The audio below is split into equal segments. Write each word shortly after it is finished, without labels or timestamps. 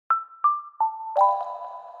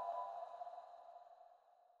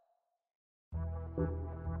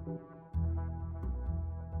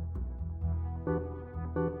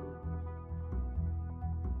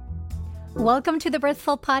Welcome to the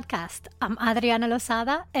Birthful Podcast. I'm Adriana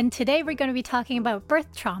Lozada, and today we're going to be talking about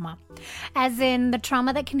birth trauma, as in the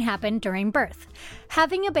trauma that can happen during birth.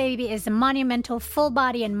 Having a baby is a monumental full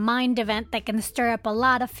body and mind event that can stir up a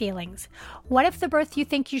lot of feelings. What if the birth you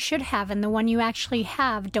think you should have and the one you actually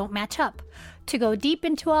have don't match up? To go deep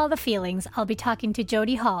into all the feelings, I'll be talking to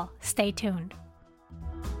Jody Hall. Stay tuned.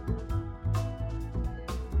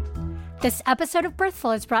 This episode of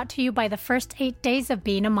Birthful is brought to you by the First 8 Days of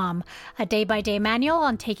Being a Mom, a day-by-day manual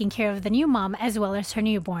on taking care of the new mom as well as her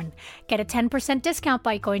newborn. Get a 10% discount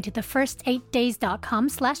by going to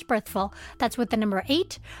thefirst8days.com/birthful. That's with the number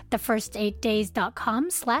 8,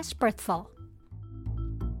 thefirst8days.com/birthful.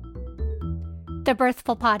 The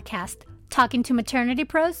Birthful Podcast, talking to maternity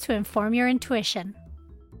pros to inform your intuition.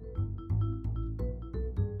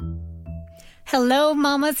 Hello,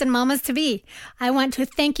 mamas and mamas-to-be. I want to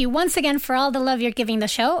thank you once again for all the love you're giving the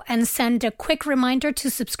show and send a quick reminder to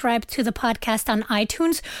subscribe to the podcast on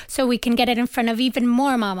iTunes so we can get it in front of even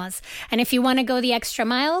more mamas. And if you want to go the extra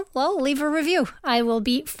mile, well, leave a review. I will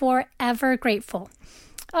be forever grateful.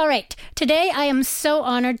 All right, today I am so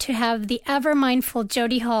honored to have the ever-mindful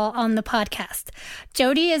Jody Hall on the podcast.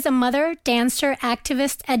 Jody is a mother, dancer,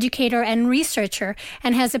 activist, educator, and researcher,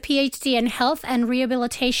 and has a PhD in health and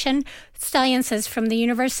rehabilitation sciences from the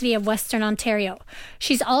University of Western Ontario.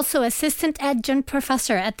 She's also assistant adjunct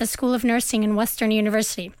professor at the School of Nursing in Western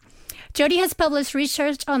University. Jody has published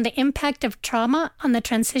research on the impact of trauma on the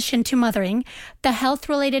transition to mothering, the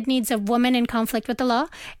health-related needs of women in conflict with the law,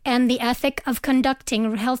 and the ethic of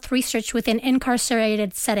conducting health research within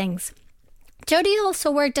incarcerated settings. Jody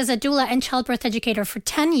also worked as a doula and childbirth educator for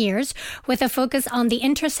 10 years, with a focus on the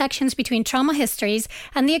intersections between trauma histories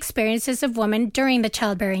and the experiences of women during the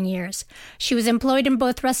childbearing years. She was employed in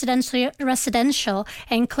both residential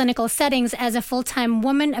and clinical settings as a full-time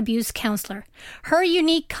woman abuse counselor. Her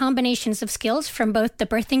unique combinations of skills from both the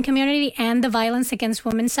birthing community and the violence against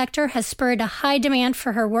women sector has spurred a high demand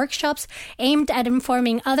for her workshops aimed at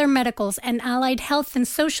informing other medicals and allied health and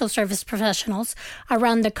social service professionals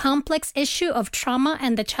around the complex issue of trauma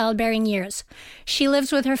and the childbearing years. She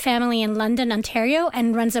lives with her family in London, Ontario,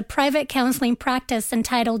 and runs a private counseling practice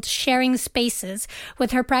entitled Sharing Spaces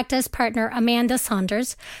with her practice partner Amanda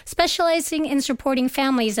Saunders, specializing in supporting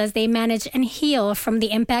families as they manage and heal from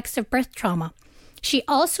the impacts of birth trauma. She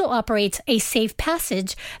also operates A Safe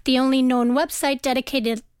Passage, the only known website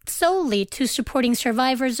dedicated solely to supporting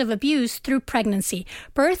survivors of abuse through pregnancy,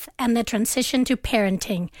 birth, and the transition to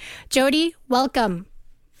parenting. Jody, welcome.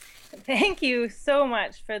 Thank you so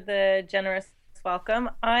much for the generous welcome.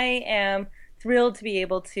 I am thrilled to be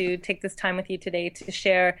able to take this time with you today to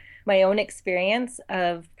share my own experience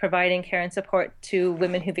of providing care and support to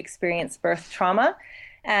women who've experienced birth trauma.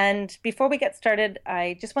 And before we get started,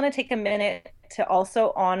 I just want to take a minute to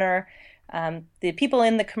also honor the people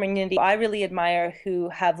in the community I really admire who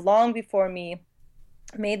have long before me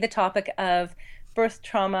made the topic of birth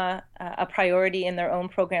trauma a priority in their own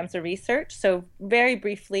programs of research. So very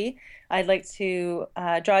briefly, I'd like to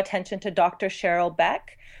draw attention to Dr. Cheryl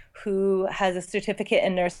Beck, who has a certificate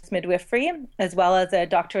in nurse midwifery, as well as a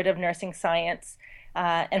doctorate of nursing science,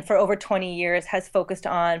 and for over 20 years has focused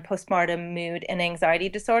on postpartum mood and anxiety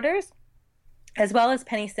disorders, as well as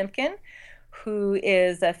Penny Simpkin, who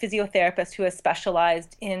is a physiotherapist who has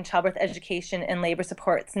specialized in childbirth education and labor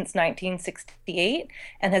support since 1968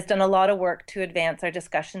 and has done a lot of work to advance our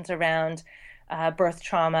discussions around birth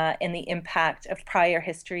trauma and the impact of prior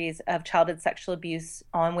histories of childhood sexual abuse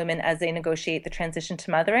on women as they negotiate the transition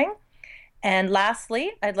to mothering. And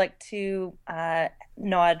lastly, I'd like to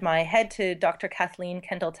nod my head to Dr. Kathleen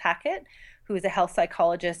Kendall-Tackett, who is a health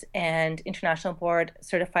psychologist and international board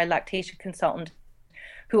certified lactation consultant,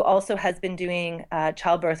 who also has been doing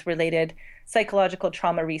childbirth-related psychological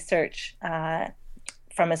trauma research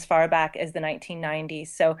from as far back as the 1990s.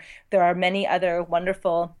 So there are many other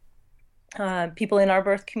wonderful people in our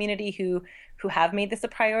birth community who have made this a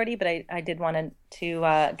priority, but I did want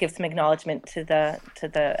to give some acknowledgement to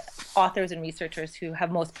the authors and researchers who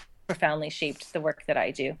have most profoundly shaped the work that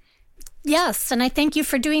I do. Yes, and I thank you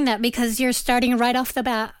for doing that because you're starting right off the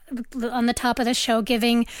bat on the top of the show,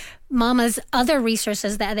 giving mamas other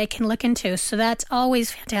resources that they can look into. So that's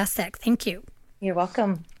always fantastic. Thank you. You're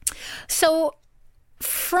welcome. So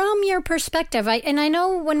from your perspective, I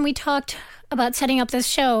know when we talked about setting up this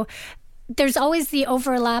show, there's always the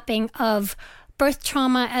overlapping of birth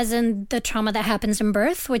trauma as in the trauma that happens in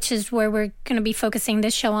birth, which is where we're going to be focusing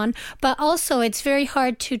this show on. But also it's very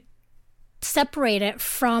hard to separate it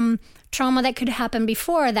from trauma that could happen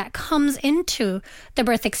before that comes into the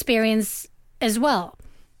birth experience as well.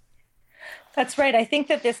 That's right. I think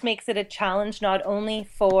that this makes it a challenge not only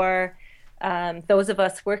for those of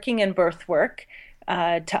us working in birth work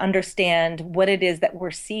to understand what it is that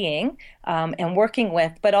we're seeing and working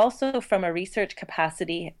with, but also from a research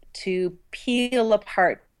capacity to peel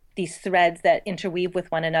apart these threads that interweave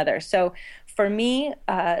with one another. So for me,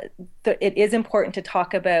 it is important to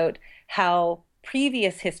talk about how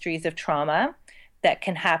previous histories of trauma that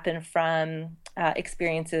can happen from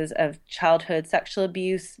experiences of childhood sexual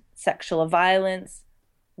abuse, sexual violence,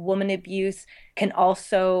 woman abuse, can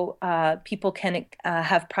also, people can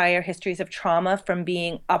have prior histories of trauma from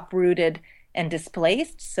being uprooted and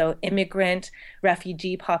displaced, so immigrant,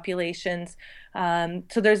 refugee populations.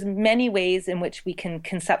 So there's many ways in which we can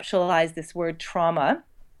conceptualize this word trauma.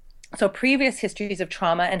 So previous histories of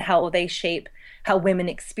trauma and how they shape how women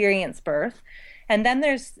experience birth. And then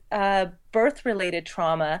there's birth-related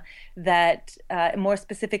trauma that more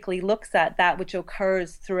specifically looks at that which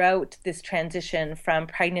occurs throughout this transition from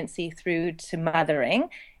pregnancy through to mothering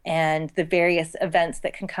and the various events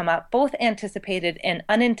that can come up, both anticipated and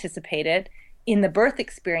unanticipated, in the birth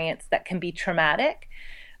experience that can be traumatic.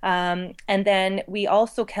 And then we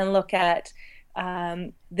also can look at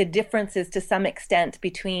the differences to some extent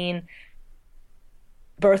between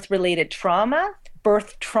birth-related trauma,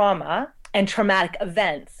 birth trauma, and traumatic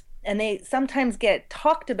events. And they sometimes get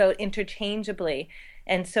talked about interchangeably.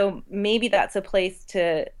 And so maybe that's a place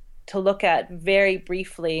to look at very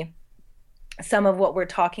briefly some of what we're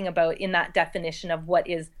talking about in that definition of what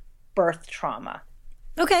is birth trauma.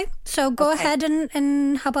 Okay, so go ahead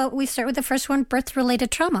and how about we start with the first one,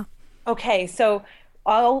 birth-related trauma. Okay, so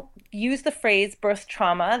I'll use the phrase birth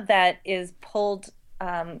trauma that is pulled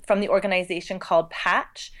from the organization called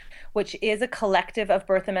PATCH, which is a collective of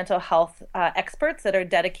birth and mental health experts that are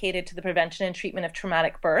dedicated to the prevention and treatment of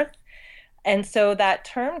traumatic birth. And so that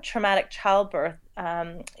term traumatic childbirth,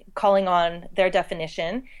 calling on their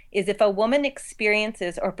definition, is if a woman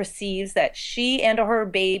experiences or perceives that she and or her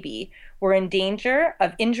baby were in danger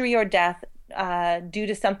of injury or death due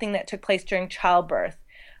to something that took place during childbirth,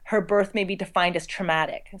 her birth may be defined as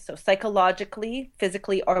traumatic. So psychologically,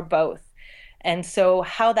 physically, or both. And so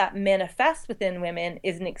how that manifests within women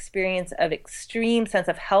is an experience of extreme sense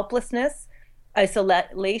of helplessness,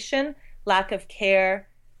 isolation, lack of care,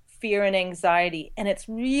 fear, and anxiety. And it's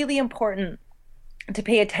really important to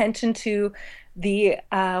pay attention to the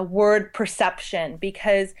word perception,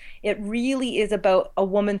 because it really is about a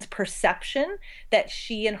woman's perception that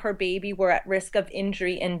she and her baby were at risk of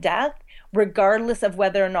injury and death, regardless of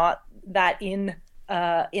whether or not that in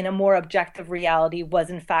a more objective reality was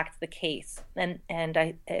in fact the case. And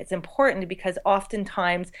it's important because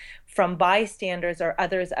oftentimes from bystanders or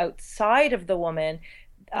others outside of the woman,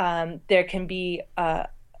 there can be a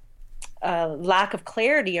lack of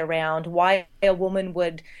clarity around why a woman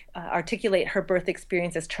would articulate her birth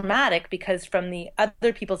experience as traumatic, because from the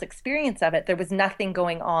other people's experience of it, there was nothing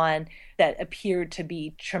going on that appeared to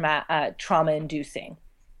be trauma-inducing.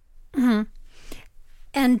 Mm-hmm.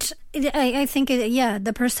 And I think,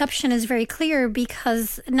 the perception is very clear,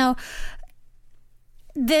 because now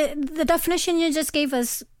the definition you just gave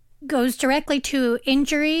us goes directly to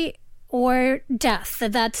injury or death.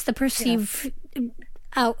 That's the perceived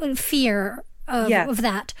fear of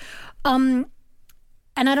that. And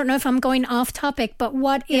I don't know if I'm going off topic, but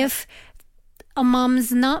what if a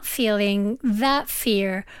mom's not feeling that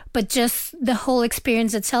fear, but just the whole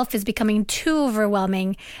experience itself is becoming too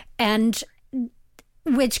overwhelming, and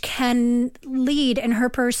which can lead in her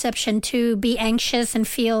perception to be anxious and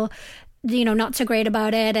feel, not so great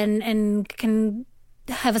about it, and can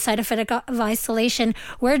have a side effect of isolation.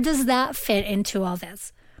 Where does that fit into all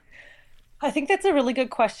this? I think that's a really good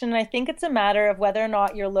question. I think it's a matter of whether or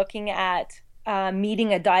not you're looking at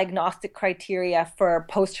meeting a diagnostic criteria for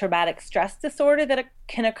post-traumatic stress disorder that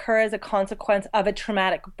can occur as a consequence of a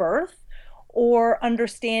traumatic birth, or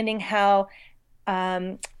understanding how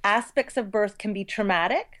aspects of birth can be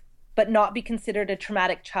traumatic but not be considered a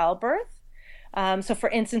traumatic childbirth. So for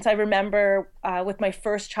instance, I remember with my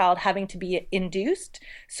first child having to be induced.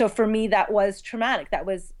 So for me, that was traumatic. That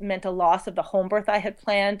meant a loss of the home birth I had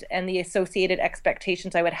planned and the associated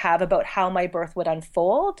expectations I would have about how my birth would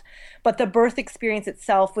unfold. But the birth experience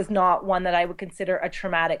itself was not one that I would consider a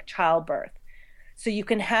traumatic childbirth. So you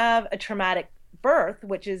can have a traumatic birth,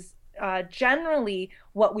 which is generally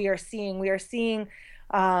what we are seeing. We are seeing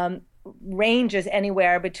ranges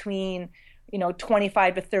anywhere between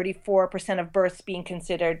 25 to 34% of births being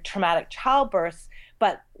considered traumatic childbirths.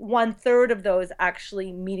 but 1/3 of those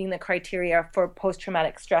actually meeting the criteria for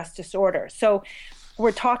post-traumatic stress disorder. So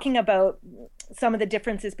we're talking about some of the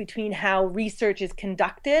differences between how research is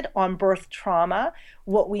conducted on birth trauma,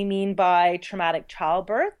 what we mean by traumatic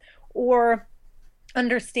childbirth, or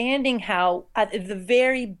understanding how, at the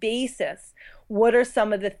very basis, what are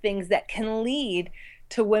some of the things that can lead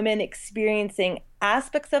to women experiencing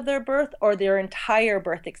aspects of their birth or their entire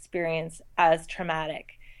birth experience as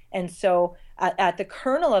traumatic. And so at the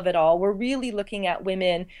kernel of it all, we're really looking at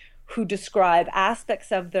women who describe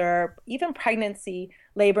aspects of their even pregnancy,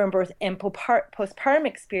 labor and birth, and postpartum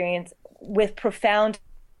experience with profound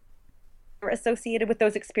associated with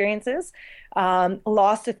those experiences,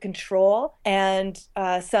 loss of control, and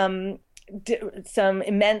some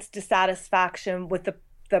immense dissatisfaction with the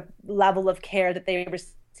level of care that they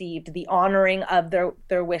received, the honoring of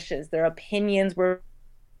their wishes, their opinions were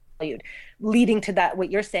valued, leading to that,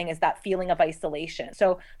 what you're saying is that feeling of isolation.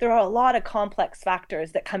 So there are a lot of complex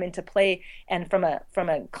factors that come into play. And from a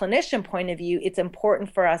clinician point of view, it's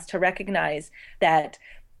important for us to recognize that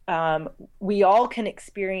we all can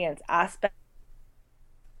experience aspects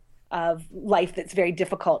of life that's very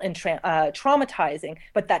difficult and traumatizing,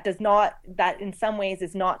 but that in some ways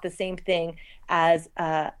is not the same thing as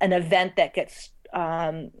an event that gets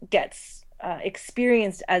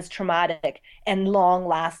experienced as traumatic and long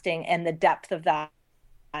lasting, and the depth of that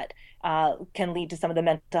can lead to some of the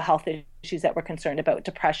mental health issues that we're concerned about: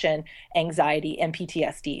 depression, anxiety, and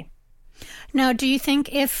PTSD. Now, do you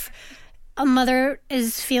think if a mother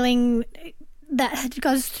is feeling that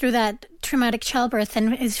goes through that traumatic childbirth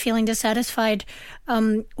and is feeling dissatisfied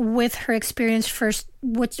with her experience for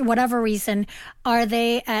whatever reason, are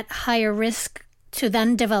they at higher risk to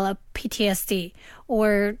then develop PTSD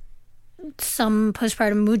or some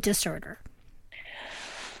postpartum mood disorder?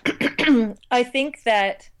 I think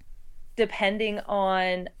that depending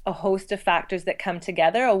on a host of factors that come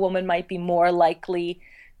together, a woman might be more likely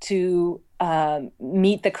to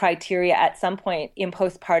meet the criteria at some point in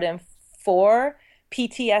postpartum for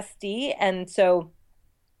PTSD. And so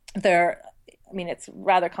it's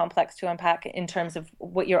rather complex to unpack in terms of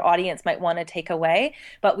what your audience might want to take away,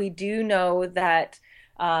 but we do know that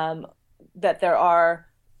that there are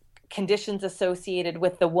conditions associated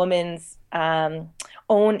with the woman's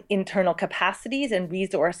own internal capacities and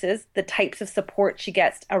resources, the types of support she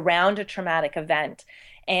gets around a traumatic event.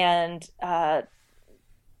 And I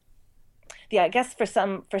guess for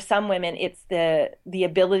some women, it's the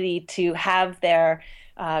ability to have their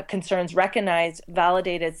concerns recognized,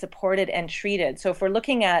 validated, supported, and treated. So if we're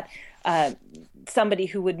looking at somebody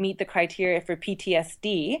who would meet the criteria for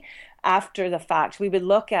PTSD after the fact, we would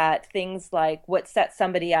look at things like what sets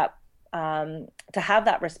somebody up to have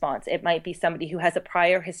that response. It might be somebody who has a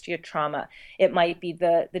prior history of trauma. It might be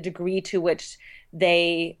the degree to which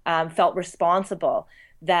they felt responsible,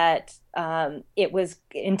 that it was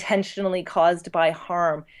intentionally caused by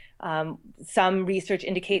harm. Some research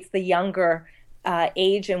indicates the younger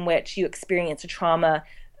age in which you experience a trauma,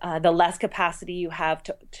 the less capacity you have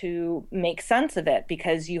to make sense of it,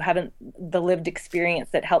 because you haven't the lived experience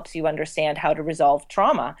that helps you understand how to resolve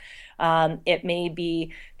trauma. It may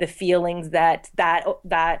be the feelings that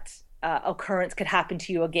occurrence could happen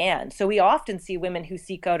to you again. So we often see women who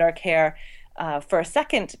seek out our care for a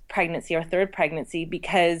second pregnancy or third pregnancy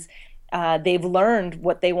because they've learned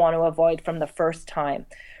what they want to avoid from the first time.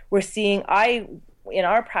 We're seeing, in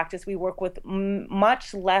our practice, we work with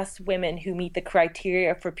much less women who meet the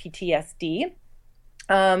criteria for PTSD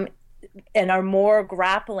and are more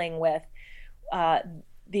grappling with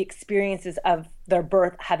the experiences of their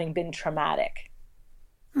birth having been traumatic.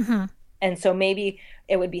 Mm-hmm. And so maybe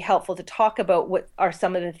it would be helpful to talk about what are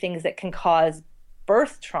some of the things that can cause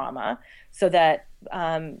birth trauma, so that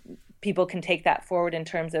people can take that forward in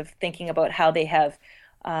terms of thinking about how they have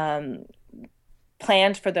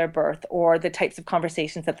planned for their birth, or the types of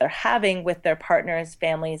conversations that they're having with their partners,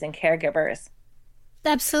 families, and caregivers.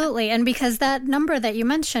 Absolutely. And because that number that you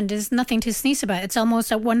mentioned is nothing to sneeze about. It's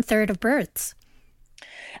almost at 1/3 of births.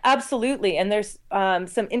 Absolutely. And there's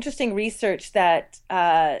some interesting research that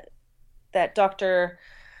Dr.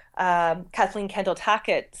 Kathleen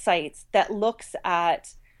Kendall-Tackett cites that looks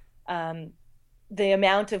at the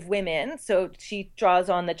amount of women. So she draws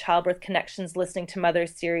on the Childbirth Connections Listening to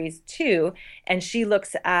Mothers Series 2, and she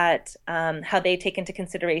looks at how they take into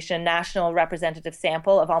consideration a national representative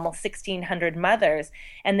sample of almost 1,600 mothers,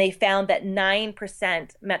 and they found that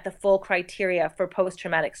 9% met the full criteria for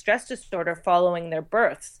post-traumatic stress disorder following their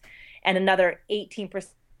births, and another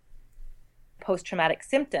 18% post-traumatic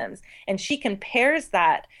symptoms. And she compares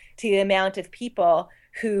that to the amount of people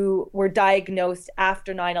who were diagnosed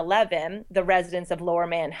after 9/11, the residents of Lower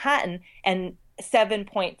Manhattan, and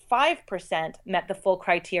 7.5% met the full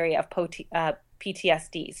criteria of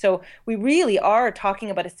PTSD. So we really are talking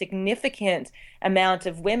about a significant amount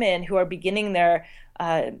of women who are beginning their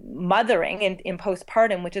mothering in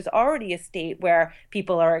postpartum, which is already a state where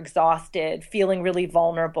people are exhausted, feeling really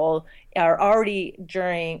vulnerable, are already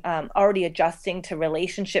adjusting to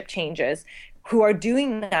relationship changes, who are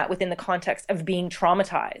doing that within the context of being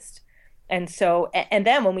traumatized. And so, and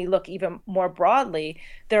then when we look even more broadly,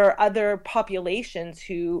 there are other populations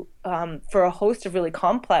who, for a host of really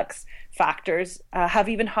complex factors, have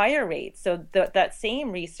even higher rates. So that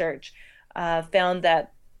same research found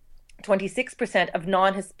that 26% of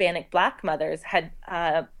non-Hispanic Black mothers had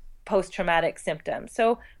post-traumatic symptoms.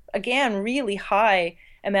 So again, really high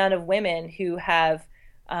amount of women who have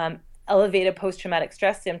elevated post-traumatic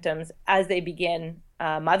stress symptoms as they begin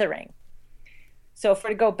mothering. So if we're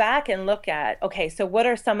to go back and look at, okay, so what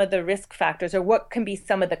are some of the risk factors, or what can be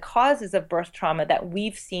some of the causes of birth trauma that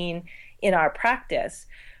we've seen in our practice,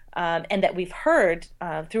 and that we've heard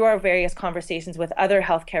through our various conversations with other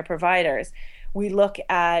healthcare providers? We look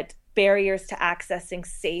at barriers to accessing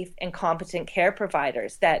safe and competent care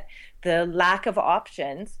providers, that the lack of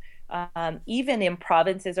options, even in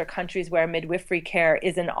provinces or countries where midwifery care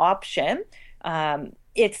is an option,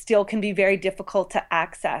 it still can be very difficult to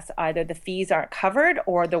access. Either the fees aren't covered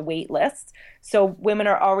or the wait lists. So women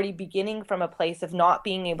are already beginning from a place of not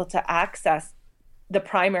being able to access the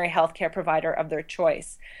primary healthcare provider of their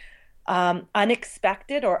choice.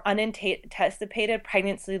 Unexpected or unanticipated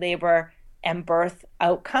pregnancy, labor, and birth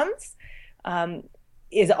outcomes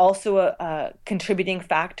is also a contributing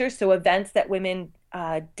factor. So events that women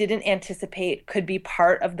didn't anticipate could be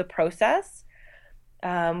part of the process.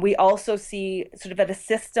 We also see, sort of at a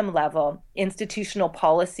system level, institutional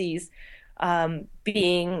policies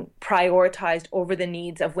being prioritized over the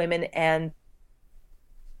needs of women and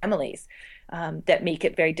families, that make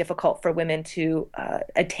it very difficult for women to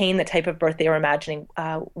attain the type of birth they were imagining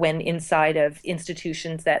when inside of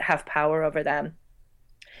institutions that have power over them.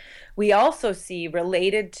 We also see,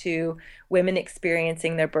 related to women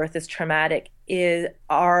experiencing their birth as traumatic,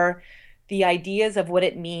 are the ideas of what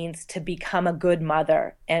it means to become a good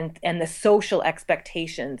mother, and the social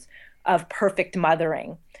expectations of perfect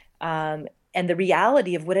mothering, and the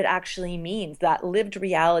reality of what it actually means, that lived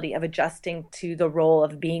reality of adjusting to the role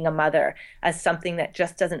of being a mother as something that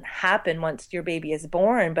just doesn't happen once your baby is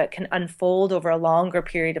born, but can unfold over a longer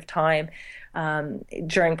period of time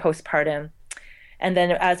during postpartum. And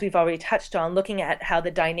then, as we've already touched on, looking at how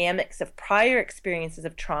the dynamics of prior experiences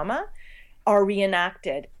of trauma are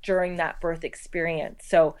reenacted during that birth experience.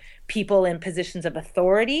 So people in positions of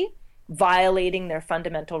authority violating their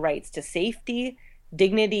fundamental rights to safety,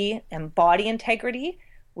 dignity, and body integrity.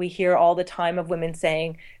 We hear all the time of women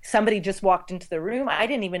saying, somebody just walked into the room, I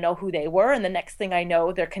didn't even know who they were, and the next thing I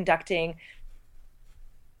know, they're conducting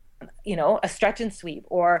a stretch and sweep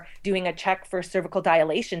or doing a check for cervical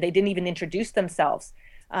dilation. They didn't even introduce themselves.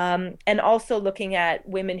 And also looking at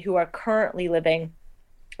women who are currently living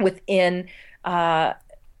within a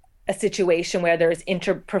situation where there's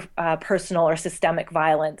interpersonal or systemic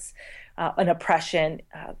violence, and oppression,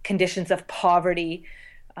 conditions of poverty,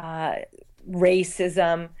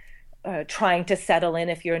 racism, trying to settle in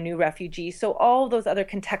if you're a new refugee. So all those other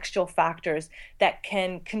contextual factors that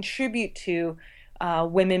can contribute to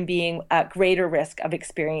women being at greater risk of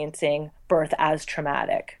experiencing birth as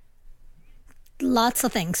traumatic. Lots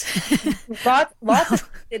of things. Lots.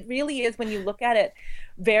 It really is, when you look at it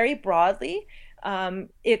very broadly,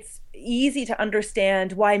 it's easy to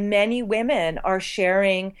understand why many women are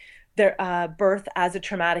sharing their birth as a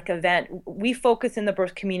traumatic event. We focus in the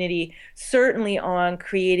birth community certainly on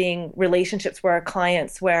creating relationships where our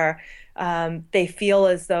clients, where they feel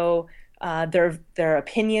as though their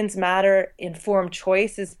opinions matter. Informed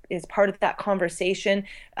choice is part of that conversation.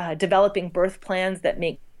 Developing birth plans that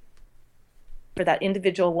make for that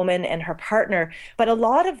individual woman and her partner. But a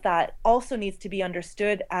lot of that also needs to be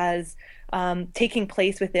understood as taking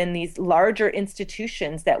place within these larger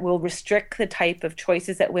institutions that will restrict the type of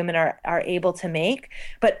choices that women are able to make,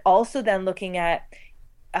 but also then looking at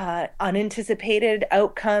unanticipated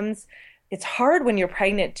outcomes. It's hard when you're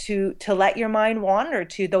pregnant to let your mind wander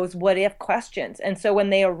to those what if questions. And so when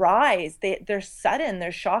they arise, they're sudden,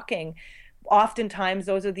 they're shocking. Oftentimes,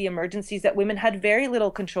 those are the emergencies that women had very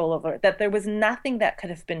little control over, that there was nothing that could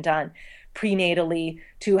have been done prenatally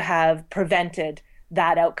to have prevented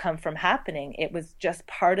that outcome from happening. It was just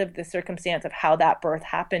part of the circumstance of how that birth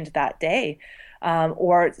happened that day,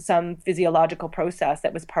 or some physiological process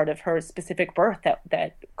that was part of her specific birth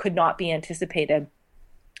that could not be anticipated.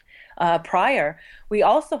 prior. We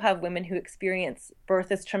also have women who experience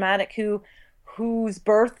birth as traumatic, whose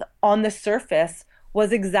birth on the surface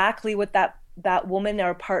was exactly what that woman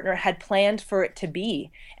or partner had planned for it to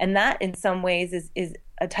be. And that in some ways is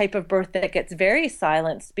a type of birth that gets very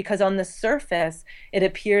silenced, because on the surface it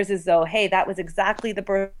appears as though, hey, that was exactly the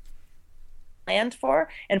birth planned for,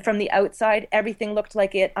 and from the outside everything looked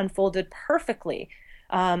like it unfolded perfectly.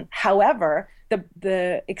 However,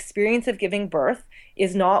 the experience of giving birth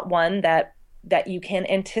is not one that you can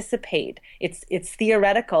anticipate. It's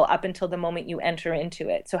theoretical up until the moment you enter into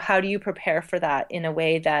it. So how do you prepare for that in a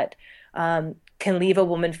way that can leave a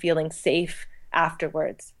woman feeling safe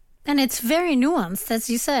afterwards? And it's very nuanced, as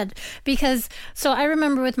you said, because, so I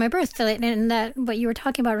remember with my birth, and that what you were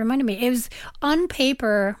talking about reminded me, it was on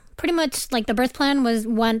paper, pretty much like the birth plan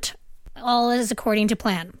went all as according to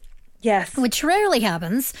plan. Yes. Which rarely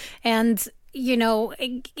happens. And, you know,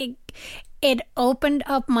 it opened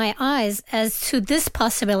up my eyes as to this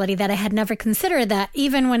possibility that I had never considered, that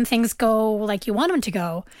even when things go like you want them to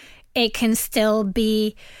go, it can still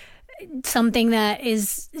be something that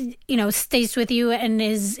is, you know, stays with you, and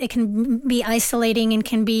it can be isolating and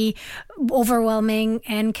can be overwhelming,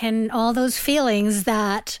 and can all those feelings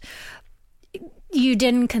that you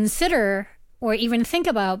didn't consider or even think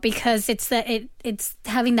about, because it's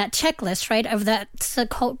having that checklist, right, of that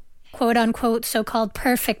quote unquote so-called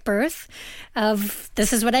perfect birth, of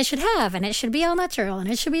this is what I should have, and it should be all natural, and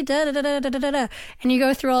it should be da da da da da da da, and you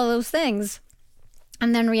go through all those things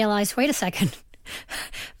and then realize, wait a second,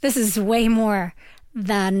 this is way more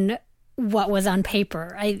than what was on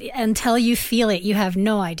paper. Until you feel it, you have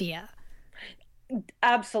no idea.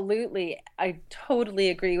 Absolutely. I totally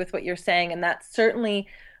agree with what you're saying. And that's certainly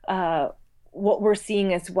what we're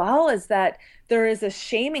seeing as well, is that there is a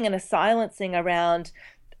shaming and a silencing around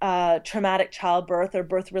traumatic childbirth or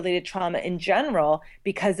birth-related trauma in general,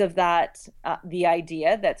 because of that, the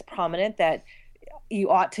idea that's prominent that you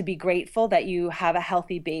ought to be grateful that you have a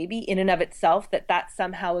healthy baby in and of itself, that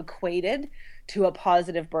somehow equated to a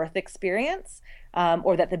positive birth experience,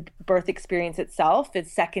 or that the birth experience itself is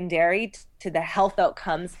secondary to the health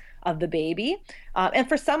outcomes of the baby. And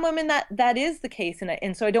for some women that is the case.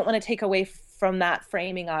 And so I don't want to take away from that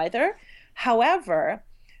framing either. However,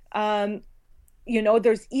 you know,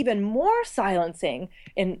 there's even more silencing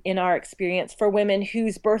in our experience for women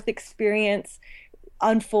whose birth experience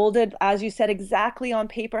unfolded, as you said, exactly on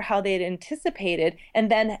paper how they had anticipated. And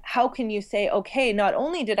then how can you say, okay, not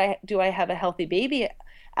only do I have a healthy baby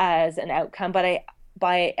as an outcome, but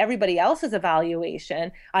by everybody else's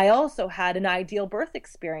evaluation, I also had an ideal birth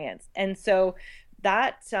experience. And so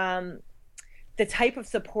that the type of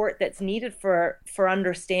support that's needed for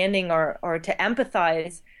understanding or to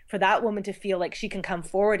empathize, for that woman to feel like she can come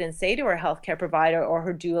forward and say to her healthcare provider or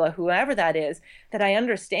her doula, whoever that is, that I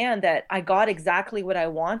understand that I got exactly what I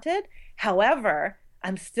wanted. However,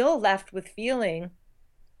 I'm still left with feeling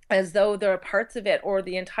as though there are parts of it or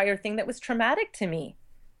the entire thing that was traumatic to me.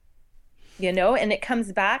 You know, and it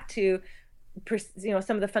comes back to, you know,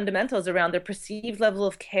 some of the fundamentals around their perceived level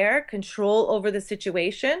of care, control over the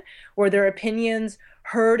situation, were their opinions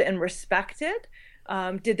heard and respected?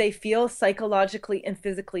 Did they feel psychologically and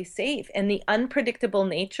physically safe? And the unpredictable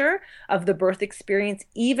nature of the birth experience,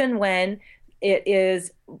 even when it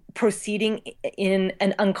is proceeding in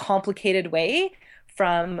an uncomplicated way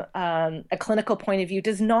from a clinical point of view,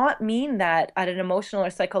 does not mean that at an emotional or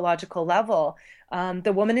psychological level,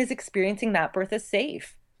 the woman is experiencing that birth as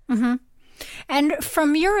safe. Mm-hmm. And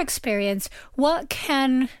from your experience, what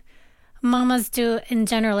can mamas do in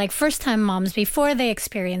general, like first-time moms, before they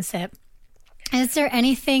experience it? Is there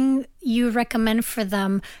anything you recommend for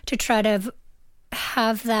them to try to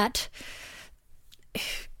have that,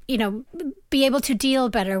 you know, be able to deal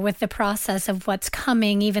better with the process of what's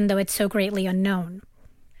coming, even though it's so greatly unknown?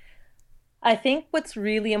 I think what's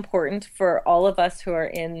really important for all of us who are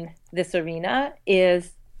in this arena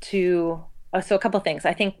is so a couple of things.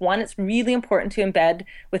 I think one, it's really important to embed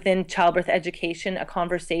within childbirth education a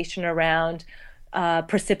conversation around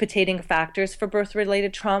precipitating factors for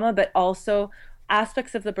birth-related trauma, but also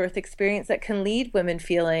aspects of the birth experience that can lead women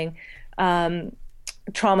feeling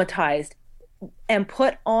traumatized, and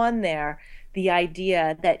put on there the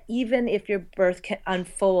idea that even if your birth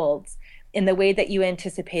unfolds in the way that you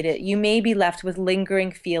anticipate it, you may be left with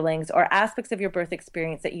lingering feelings or aspects of your birth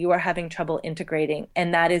experience that you are having trouble integrating,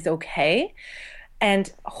 and that is okay.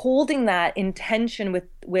 And holding that in tension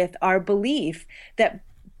with our belief that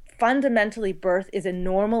fundamentally birth is a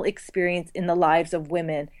normal experience in the lives of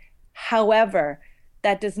women. However,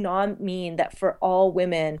 that does not mean that for all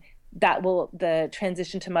women the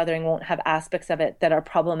transition to mothering won't have aspects of it that are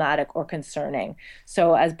problematic or concerning.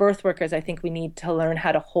 So as birth workers, I think we need to learn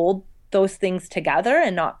how to hold those things together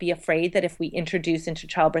and not be afraid that if we introduce into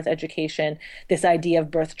childbirth education this idea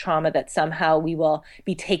of birth trauma, that somehow we will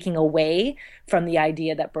be taking away from the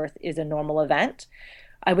idea that birth is a normal event.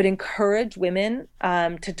 I would encourage women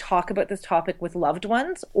to talk about this topic with loved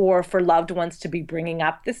ones, or for loved ones to be bringing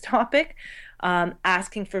up this topic,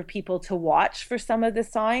 asking for people to watch for some of the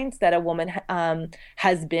signs that a woman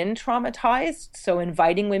has been traumatized. So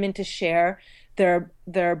inviting women to share their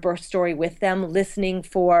birth story with them, listening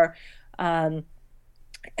for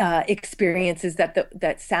experiences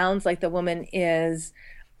that sounds like the woman is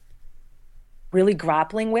really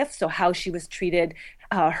grappling with. So how she was treated,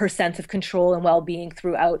 her sense of control and well-being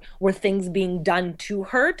throughout. Were things being done to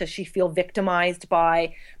her? Does she feel victimized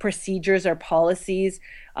by procedures or policies,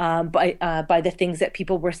 by the things that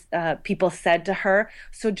people said to her?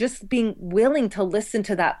 So just being willing to listen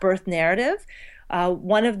to that birth narrative.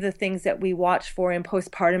 One of the things that we watch for in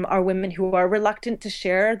postpartum are women who are reluctant to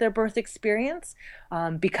share their birth experience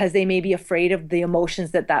because they may be afraid of the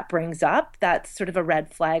emotions that brings up. That's sort of a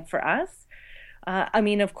red flag for us. I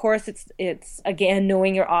mean, of course, it's again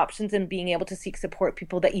knowing your options and being able to seek support,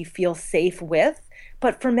 people that you feel safe with.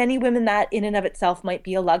 But for many women, that in and of itself might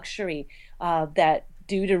be a luxury that,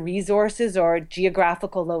 due to resources or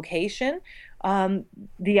geographical location,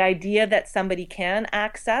 the idea that somebody can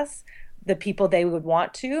access the people they would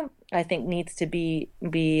want to, I think, needs to be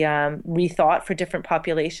rethought for different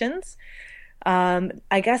populations.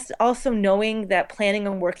 I guess also knowing that planning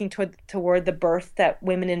and working toward the birth that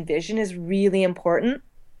women envision is really important,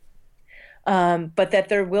 but that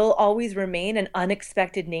there will always remain an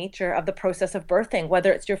unexpected nature of the process of birthing,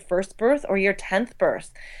 whether it's your first birth or your 10th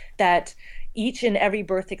birth, that each and every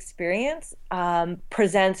birth experience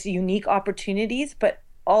presents unique opportunities, but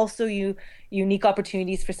also unique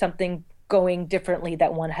opportunities for something going differently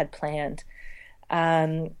that one had planned.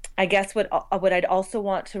 I guess what I'd also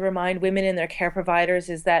want to remind women and their care providers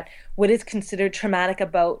is that what is considered traumatic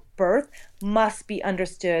about birth must be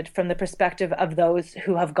understood from the perspective of those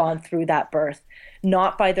who have gone through that birth,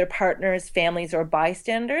 not by their partners, families, or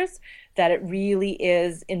bystanders, that it really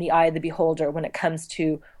is in the eye of the beholder when it comes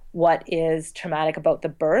to what is traumatic about the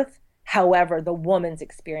birth. However, the woman's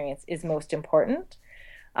experience is most important.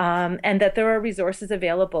 And that there are resources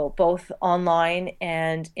available both online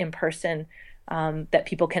and in person that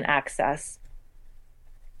people can access.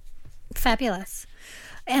 Fabulous.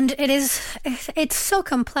 And it's so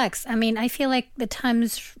complex. I mean, I feel like the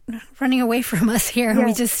time's running away from us here and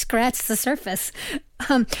we just scratched the surface.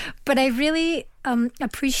 But I really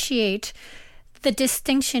appreciate the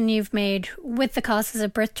distinction you've made with the causes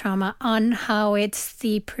of birth trauma on how it's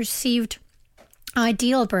the perceived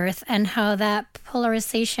ideal birth and how that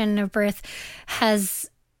polarization of birth has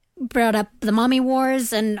brought up the mommy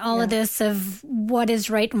wars and all of this of what is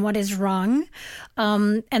right and what is wrong,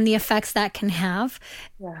 and the effects that can have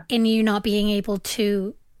in you not being able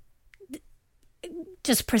to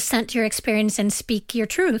just present your experience and speak your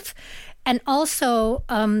truth. And also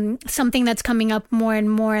something that's coming up more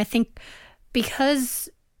and more, I think, because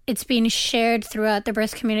it's being shared throughout the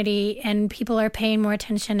birth community and people are paying more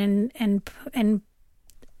attention and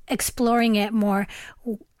exploring it more.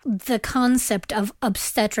 The concept of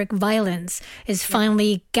obstetric violence is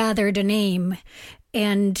finally gathered a name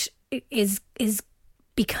and is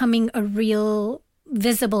becoming a real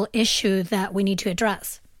visible issue that we need to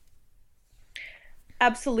address.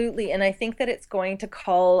 Absolutely. And I think that it's going to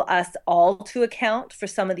call us all to account for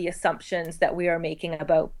some of the assumptions that we are making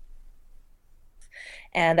about.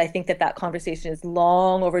 And I think that conversation is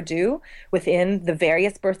long overdue within the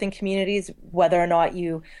various birthing communities, whether or not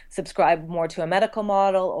you subscribe more to a medical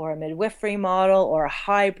model or a midwifery model or a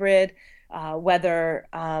hybrid, whether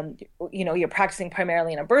you're practicing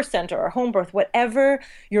primarily in a birth center or home birth, whatever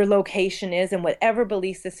your location is and whatever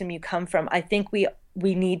belief system you come from. I think we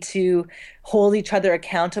need to hold each other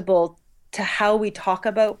accountable to how we talk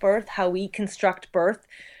about birth, how we construct birth,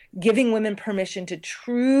 giving women permission to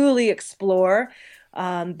truly explore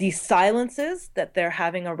these silences that they're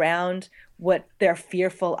having around what they're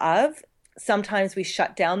fearful of. Sometimes we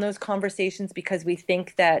shut down those conversations because we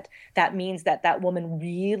think that means that woman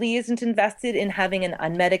really isn't invested in having an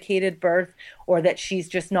unmedicated birth, or that she's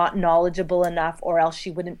just not knowledgeable enough, or else she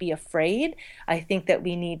wouldn't be afraid. I think that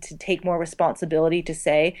we need to take more responsibility to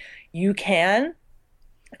say, you can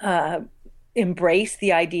embrace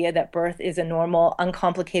the idea that birth is a normal,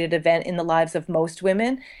 uncomplicated event in the lives of most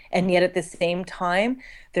women. And yet at the same time,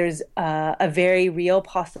 there's a very real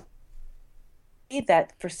possibility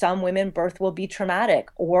that for some women, birth will be traumatic,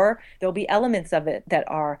 or there'll be elements of it that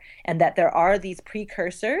are, and that there are these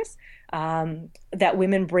precursors that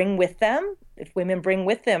women bring with them. If women bring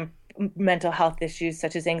with them mental health issues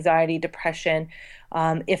such as anxiety, depression,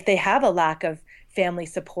 if they have a lack of family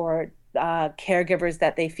support, caregivers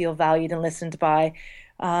that they feel valued and listened by,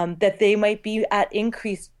 that they might be at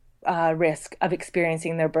increased risk of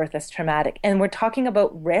experiencing their birth as traumatic. And we're talking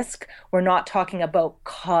about risk. We're not talking about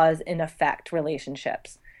cause and effect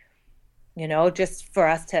relationships. Just for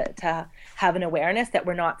us to have an awareness that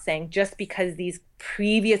we're not saying just because these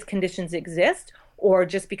previous conditions exist or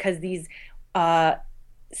just because these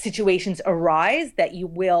situations arise that you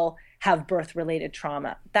will have birth-related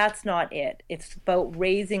trauma. That's not it. It's about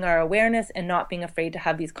raising our awareness and not being afraid to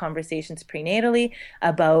have these conversations prenatally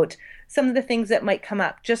about some of the things that might come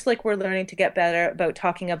up, just like we're learning to get better about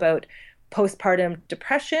talking about postpartum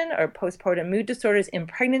depression or postpartum mood disorders in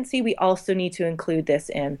pregnancy. We also need to include this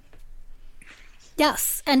in.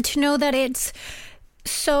 Yes, and to know that it's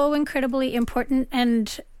so incredibly important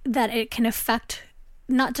and that it can affect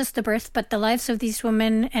not just the birth, but the lives of these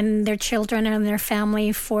women and their children and their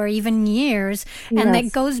family for even years. Yes. And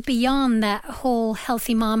that goes beyond that whole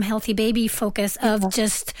healthy mom, healthy baby focus of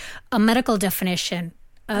just a medical definition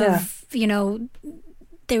of, the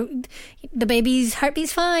baby's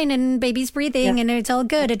heartbeat's fine and baby's breathing and it's all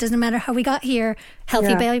good. It doesn't matter how we got here.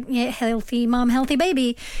 Healthy mom, healthy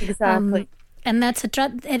baby. Exactly. And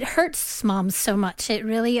it hurts moms so much. It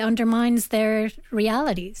really undermines their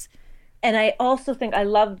realities. And I also think I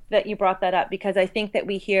love that you brought that up, because I think that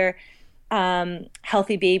we hear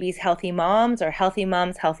healthy babies, healthy moms, or healthy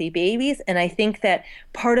moms, healthy babies. And I think that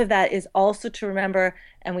part of that is also to remember,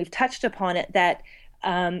 and we've touched upon it, that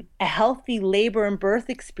a healthy labor and birth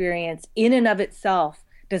experience in and of itself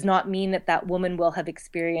does not mean that that woman will have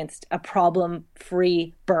experienced a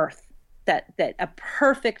problem-free birth. That a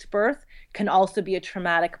perfect birth can also be a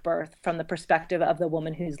traumatic birth from the perspective of the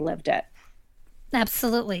woman who's lived it.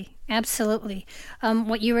 Absolutely.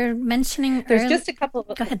 What you were mentioning There's just a couple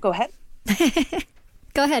of... Go ahead.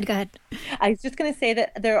 Go ahead. I was just going to say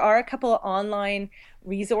that there are a couple of online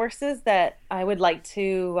resources that I would like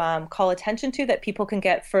to call attention to that people can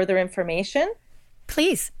get further information.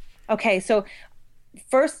 Please. Okay, so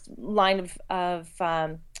first line of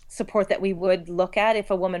support that we would look at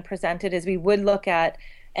if a woman presented is we would look at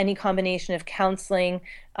any combination of counseling,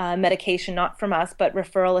 medication, not from us, but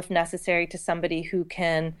referral if necessary to somebody who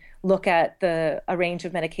can look at a range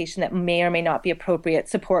of medication that may or may not be appropriate,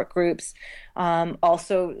 support groups,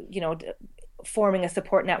 also, forming a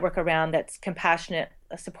support network around that's compassionate,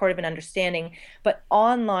 supportive, and understanding. But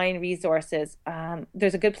online resources,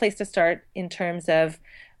 there's a good place to start in terms of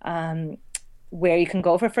where you can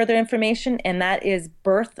go for further information, and that is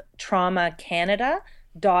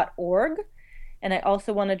birthtraumacanada.org. And I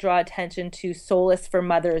also want to draw attention to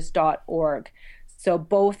solaceformothers.org. So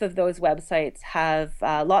both of those websites have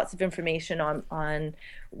lots of information on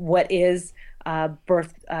what is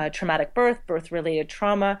traumatic birth-related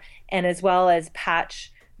trauma, and as well as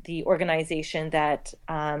Patch, the organization that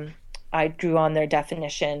I drew on their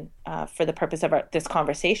definition for the purpose of this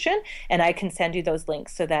conversation. And I can send you those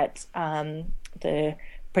links so that the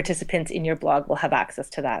participants in your blog will have access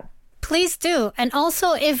to that. Please do. And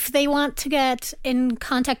also, if they want to get in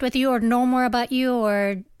contact with you or know more about you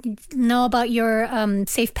or know about your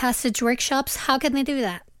Safe Passage workshops, how can they do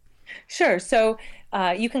that? Sure. So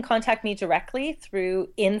you can contact me directly through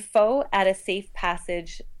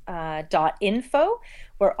info@asafepassage.info.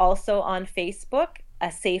 We're also on Facebook,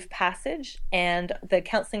 A Safe Passage, and the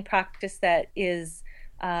counseling practice that is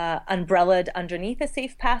umbrellaed underneath A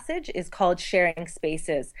Safe Passage is called Sharing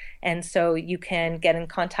Spaces. And so you can get in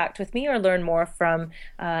contact with me or learn more from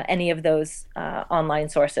any of those online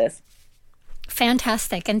sources.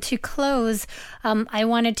 Fantastic. And to close, I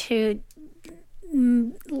wanted to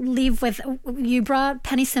leave with, you brought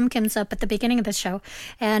Penny Simpkins up at the beginning of the show,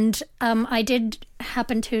 and I did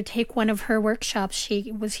happen to take one of her workshops.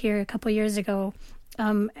 She was here a couple years ago,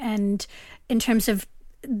 and in terms of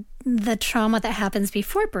the trauma that happens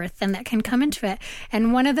before birth and that can come into it.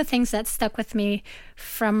 And one of the things that stuck with me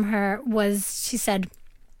from her was she said,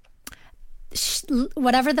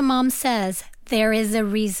 whatever the mom says, there is a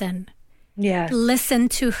reason. Yeah. Listen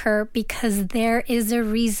to her, because there is a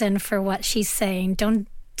reason for what she's saying. Don't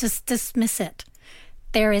just dismiss it.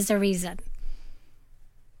 There is a reason.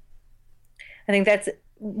 I think that's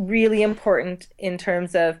really important in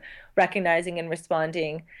terms of recognizing and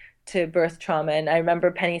responding to birth trauma. And I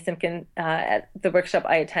remember Penny Simpkin at the workshop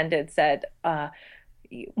I attended said,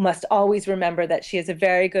 must always remember that she has a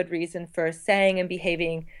very good reason for saying and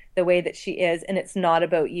behaving the way that she is, and it's not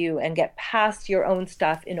about you, and get past your own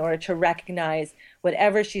stuff in order to recognize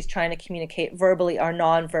whatever she's trying to communicate verbally or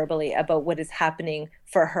non-verbally about what is happening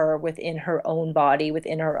for her within her own body,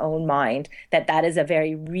 within her own mind, that is a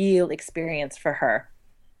very real experience for her.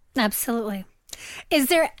 Absolutely. Is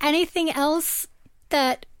there anything else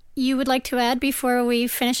that you would like to add before we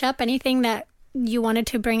finish up? Anything that you wanted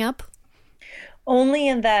to bring up? Only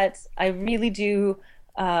in that I really do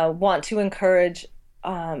want to encourage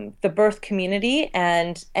the birth community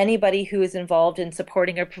and anybody who is involved in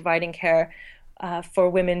supporting or providing care for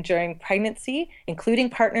women during pregnancy, including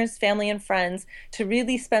partners, family, and friends, to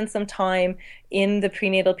really spend some time in the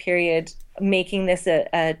prenatal period making this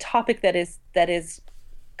a topic that is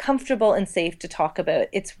comfortable and safe to talk about.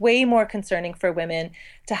 It's way more concerning for women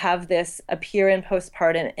to have this appear in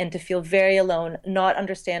postpartum and to feel very alone, not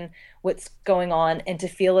understand what's going on, and to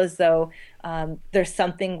feel as though there's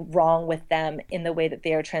something wrong with them in the way that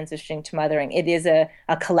they are transitioning to mothering. It is a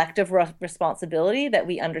collective responsibility that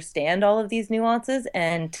we understand all of these nuances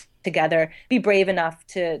and together be brave enough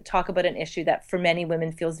to talk about an issue that for many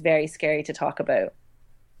women feels very scary to talk about.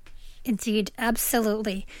 Indeed,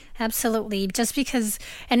 absolutely, absolutely. Just because,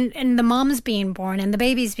 and the mom's being born, and the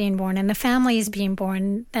baby's being born, and the family is being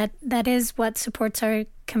born, that is what supports our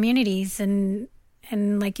communities, and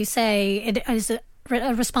like you say, it is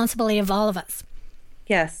a responsibility of all of us.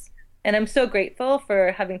 Yes, and I'm so grateful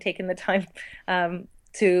for having taken the time for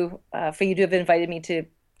you to have invited me to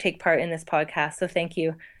take part in this podcast. So thank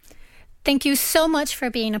you. Thank you so much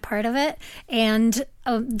for being a part of it. And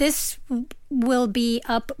this will be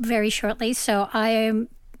up very shortly. So I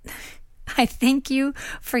thank you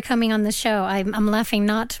for coming on the show. I'm laughing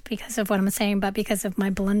not because of what I'm saying, but because of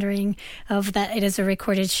my blundering of that it is a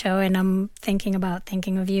recorded show and I'm thinking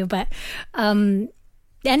of you. But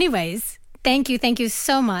anyways, thank you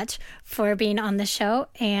so much for being on the show.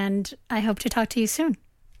 And I hope to talk to you soon.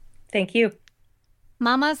 Thank you.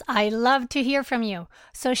 Mamas, I love to hear from you.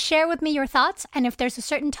 So share with me your thoughts, and if there's a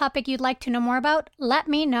certain topic you'd like to know more about, let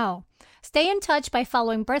me know. Stay in touch by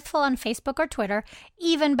following Birthful on Facebook or Twitter.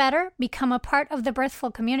 Even better, become a part of the Birthful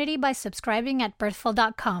community by subscribing at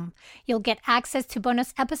birthful.com. You'll get access to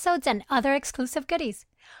bonus episodes and other exclusive goodies.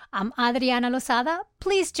 I'm Adriana Lozada.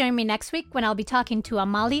 Please join me next week when I'll be talking to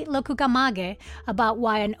Amali Lokukamage about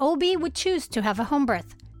why an OB would choose to have a home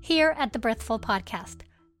birth here at the Birthful podcast.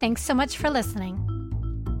 Thanks so much for listening.